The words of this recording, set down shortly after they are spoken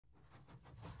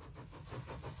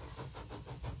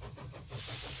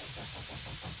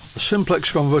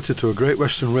Simplex converted to a Great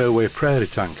Western Railway Prairie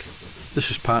Tank.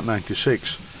 This is part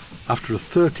 96. After a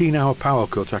 13-hour power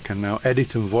cut, I can now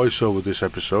edit and voice over this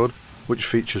episode, which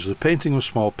features the painting of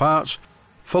small parts,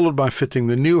 followed by fitting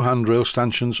the new handrail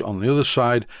stanchions on the other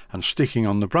side and sticking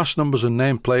on the brass numbers and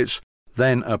nameplates,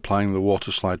 then applying the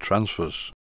Waterslide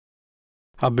Transfers.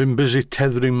 I've been busy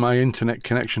tethering my internet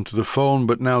connection to the phone,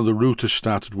 but now the router's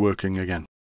started working again.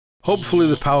 Hopefully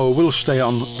the power will stay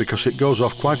on because it goes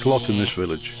off quite a lot in this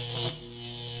village.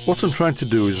 What I'm trying to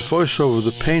do is voice over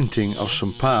the painting of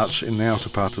some parts in the outer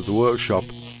part of the workshop.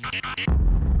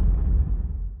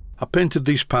 I painted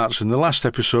these parts in the last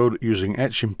episode using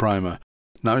etching primer.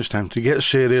 Now it's time to get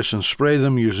serious and spray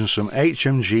them using some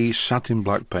HMG satin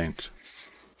black paint.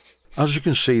 As you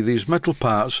can see, these metal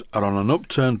parts are on an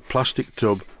upturned plastic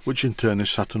tub, which in turn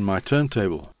is sat on my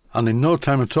turntable. And in no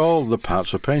time at all, the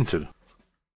parts are painted.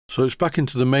 So it's back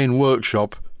into the main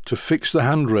workshop to fix the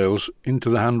handrails into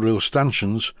the handrail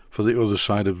stanchions for the other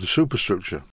side of the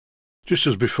superstructure. Just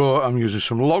as before, I'm using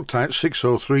some Loctite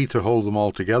 603 to hold them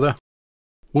all together.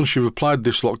 Once you've applied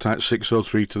this Loctite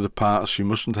 603 to the parts, you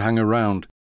mustn't hang around.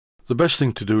 The best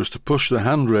thing to do is to push the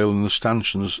handrail and the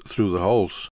stanchions through the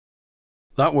holes.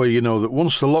 That way you know that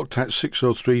once the Loctite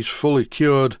 603 is fully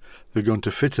cured, they're going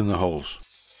to fit in the holes.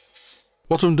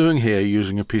 What I'm doing here,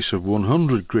 using a piece of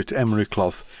 100 grit emery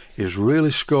cloth, is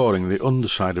really scoring the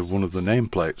underside of one of the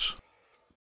nameplates.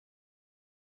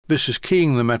 This is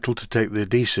keying the metal to take the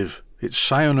adhesive. It's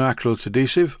cyanoacrylate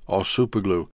adhesive or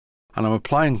superglue, and I'm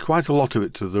applying quite a lot of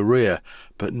it to the rear,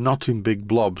 but not in big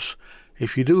blobs.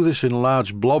 If you do this in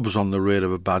large blobs on the rear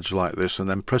of a badge like this and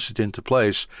then press it into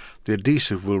place, the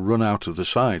adhesive will run out of the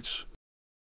sides.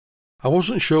 I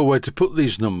wasn't sure where to put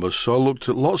these numbers, so I looked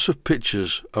at lots of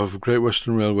pictures of Great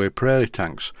Western Railway Prairie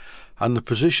Tanks, and the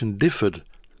position differed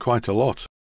quite a lot.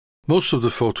 Most of the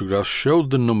photographs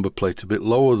showed the number plate a bit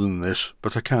lower than this,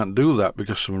 but I can't do that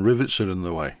because some rivets are in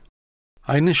the way.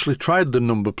 I initially tried the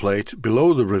number plate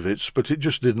below the rivets, but it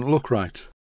just didn't look right.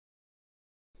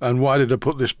 And why did I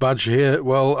put this badge here?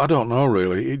 Well, I don't know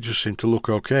really, it just seemed to look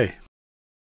okay.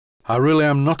 I really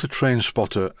am not a train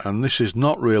spotter, and this is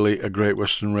not really a Great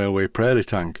Western Railway Prairie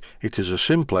Tank. It is a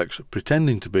Simplex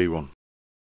pretending to be one.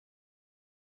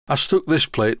 I stuck this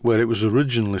plate where it was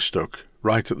originally stuck,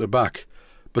 right at the back,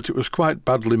 but it was quite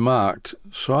badly marked,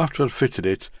 so after I'd fitted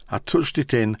it, I touched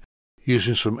it in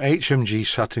using some HMG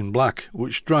satin black,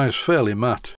 which dries fairly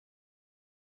matte.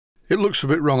 It looks a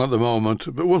bit wrong at the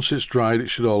moment, but once it's dried it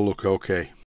should all look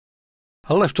okay.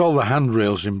 I left all the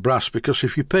handrails in brass because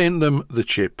if you paint them, they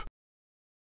chip.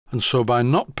 And so by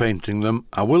not painting them,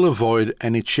 I will avoid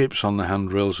any chips on the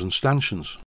handrails and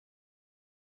stanchions.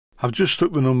 I've just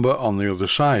stuck the number on the other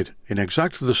side, in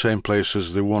exactly the same place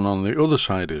as the one on the other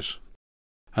side is.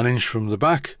 1 inch from the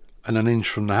back and 1 inch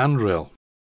from the handrail.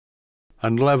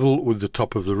 And level with the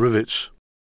top of the rivets.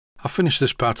 I finished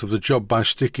this part of the job by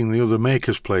sticking the other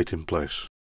maker's plate in place.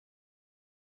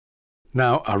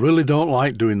 Now, I really don't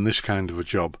like doing this kind of a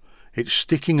job. It's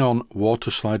sticking on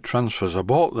Waterslide Transfers. I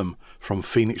bought them from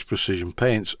Phoenix Precision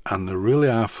Paints, and they really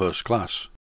are first class.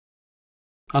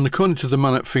 And according to the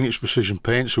man at Phoenix Precision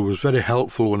Paints, who was very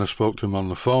helpful when I spoke to him on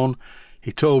the phone,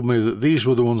 he told me that these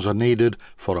were the ones I needed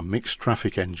for a mixed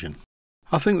traffic engine.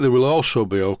 I think they will also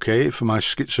be okay for my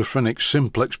schizophrenic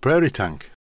Simplex Prairie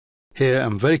Tank. Here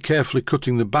I'm very carefully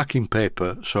cutting the backing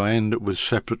paper so I end up with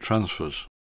separate transfers.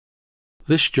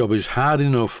 This job is hard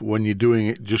enough when you're doing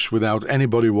it just without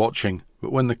anybody watching,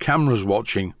 but when the camera's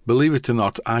watching, believe it or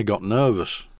not, I got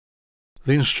nervous.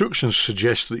 The instructions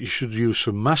suggest that you should use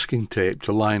some masking tape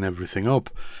to line everything up,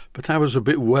 but I was a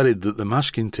bit worried that the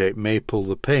masking tape may pull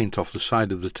the paint off the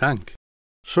side of the tank.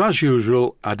 So as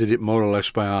usual, I did it more or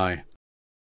less by eye.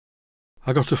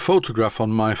 I got a photograph on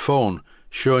my phone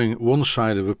showing one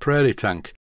side of a prairie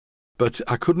tank, but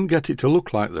I couldn't get it to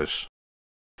look like this.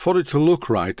 For it to look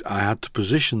right, I had to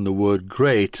position the word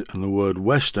Great and the word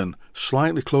Western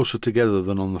slightly closer together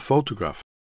than on the photograph.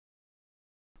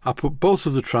 I put both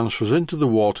of the transfers into the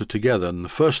water together, and the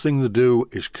first thing they do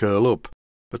is curl up,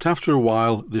 but after a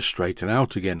while they straighten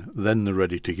out again, then they're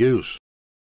ready to use.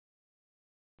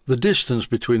 The distance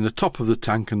between the top of the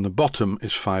tank and the bottom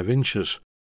is 5 inches,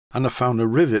 and I found a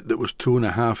rivet that was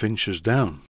 2.5 inches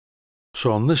down.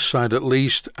 So on this side at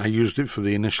least, I used it for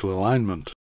the initial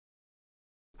alignment.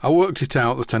 I worked it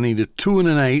out that I needed 2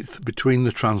 1/8 between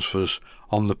the transfers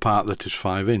on the part that is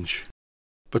 5 inch.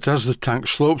 But as the tank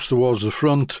slopes towards the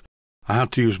front, I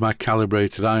had to use my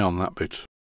calibrated eye on that bit.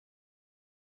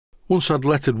 Once I'd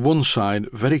lettered one side,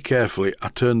 very carefully I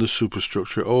turned the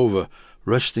superstructure over,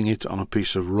 resting it on a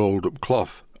piece of rolled up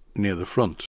cloth near the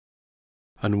front,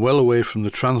 and well away from the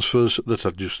transfers that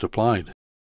I'd just applied.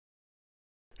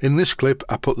 In this clip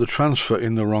I put the transfer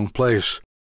in the wrong place.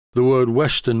 The word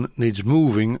Western needs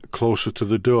moving closer to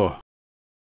the door.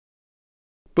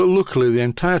 But luckily the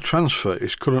entire transfer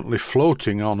is currently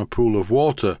floating on a pool of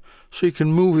water, so you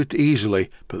can move it easily,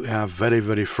 but they are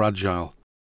very fragile.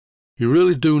 You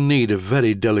really do need a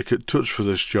very delicate touch for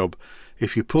this job.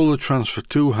 If you pull the transfer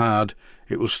too hard,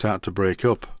 it will start to break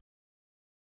up.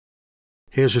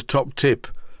 Here's a top tip.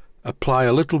 Apply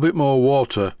a little bit more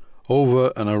water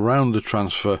over and around the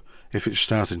transfer if it's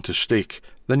starting to stick,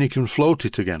 then you can float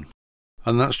it again.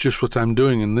 And that's just what I'm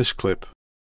doing in this clip.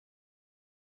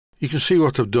 You can see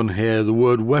what I've done here. The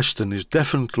word Western is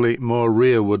definitely more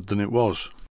rearward than it was.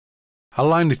 I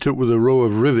lined it up with a row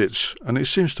of rivets and it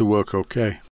seems to work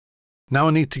okay. Now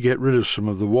I need to get rid of some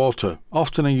of the water.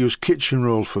 Often I use kitchen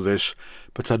roll for this,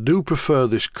 but I do prefer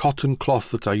this cotton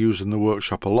cloth that I use in the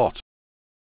workshop a lot.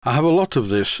 I have a lot of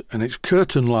this and it's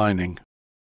curtain lining.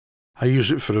 I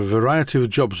use it for a variety of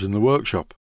jobs in the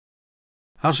workshop.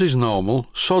 As is normal,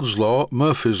 Sod's Law,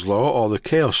 Murphy's Law or the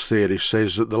Chaos Theory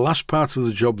says that the last part of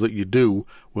the job that you do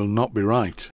will not be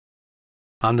right.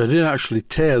 And I did actually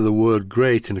tear the word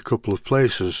great in a couple of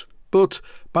places, but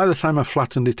by the time I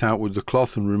flattened it out with the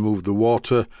cloth and removed the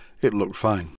water, it looked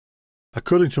fine.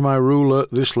 According to my ruler,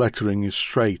 this lettering is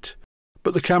straight,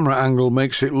 but the camera angle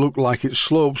makes it look like it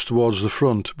slopes towards the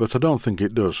front, but I don't think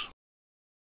it does.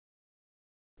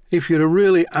 If you're a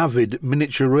really avid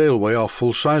miniature railway or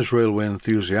full-size railway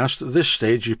enthusiast, at this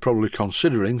stage you're probably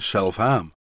considering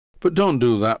self-harm. But don't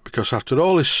do that, because after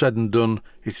all is said and done,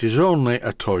 it is only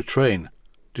a toy train.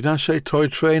 Did I say toy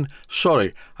train?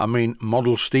 Sorry, I mean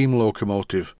model steam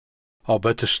locomotive. Or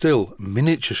better still,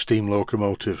 miniature steam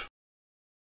locomotive.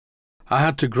 I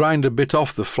had to grind a bit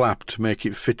off the flap to make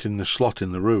it fit in the slot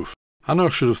in the roof. I know I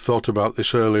should have thought about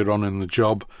this earlier on in the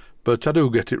job, but I do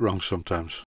get it wrong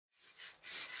sometimes.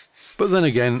 But then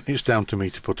again, it's down to me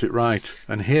to put it right,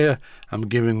 and here I'm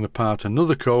giving the part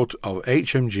another coat of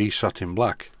HMG satin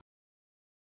black.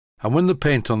 And when the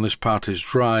paint on this part is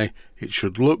dry, it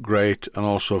should look great and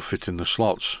also fit in the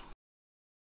slots.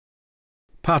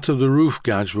 Part of the roof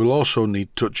guides will also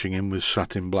need touching in with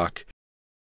satin black.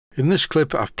 In this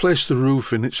clip I've placed the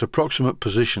roof in its approximate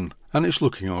position and it's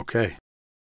looking okay.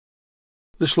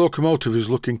 This locomotive is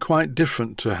looking quite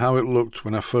different to how it looked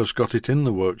when I first got it in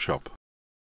the workshop.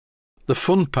 The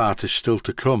fun part is still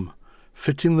to come.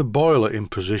 Fitting the boiler in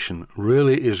position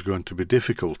really is going to be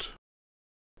difficult,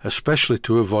 especially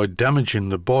to avoid damaging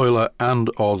the boiler and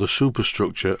or the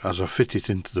superstructure as I fit it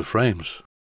into the frames.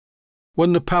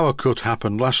 When the power cut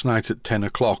happened last night at 10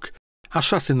 o'clock, I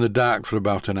sat in the dark for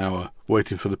about an hour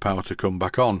waiting for the power to come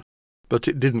back on, but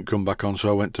it didn't come back on, so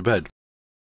I went to bed.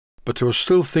 But I was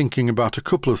still thinking about a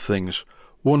couple of things.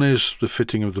 One is the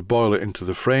fitting of the boiler into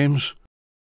the frames,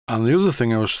 and the other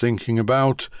thing I was thinking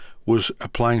about was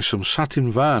applying some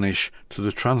satin varnish to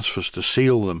the transfers to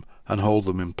seal them and hold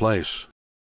them in place.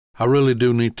 I really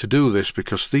do need to do this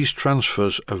because these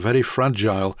transfers are very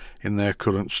fragile in their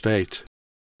current state.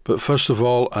 But first of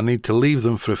all, I need to leave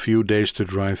them for a few days to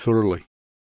dry thoroughly.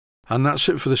 And that's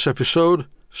it for this episode.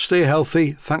 Stay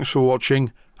healthy, thanks for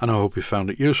watching, and I hope you found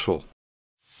it useful.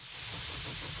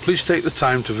 Please take the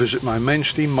time to visit my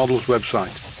Mainsteam Models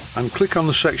website and click on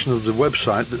the section of the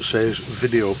website that says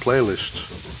Video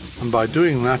Playlists. And by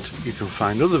doing that, you can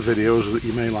find other videos that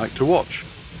you may like to watch.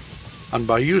 And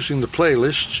by using the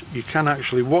playlists, you can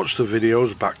actually watch the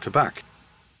videos back to back.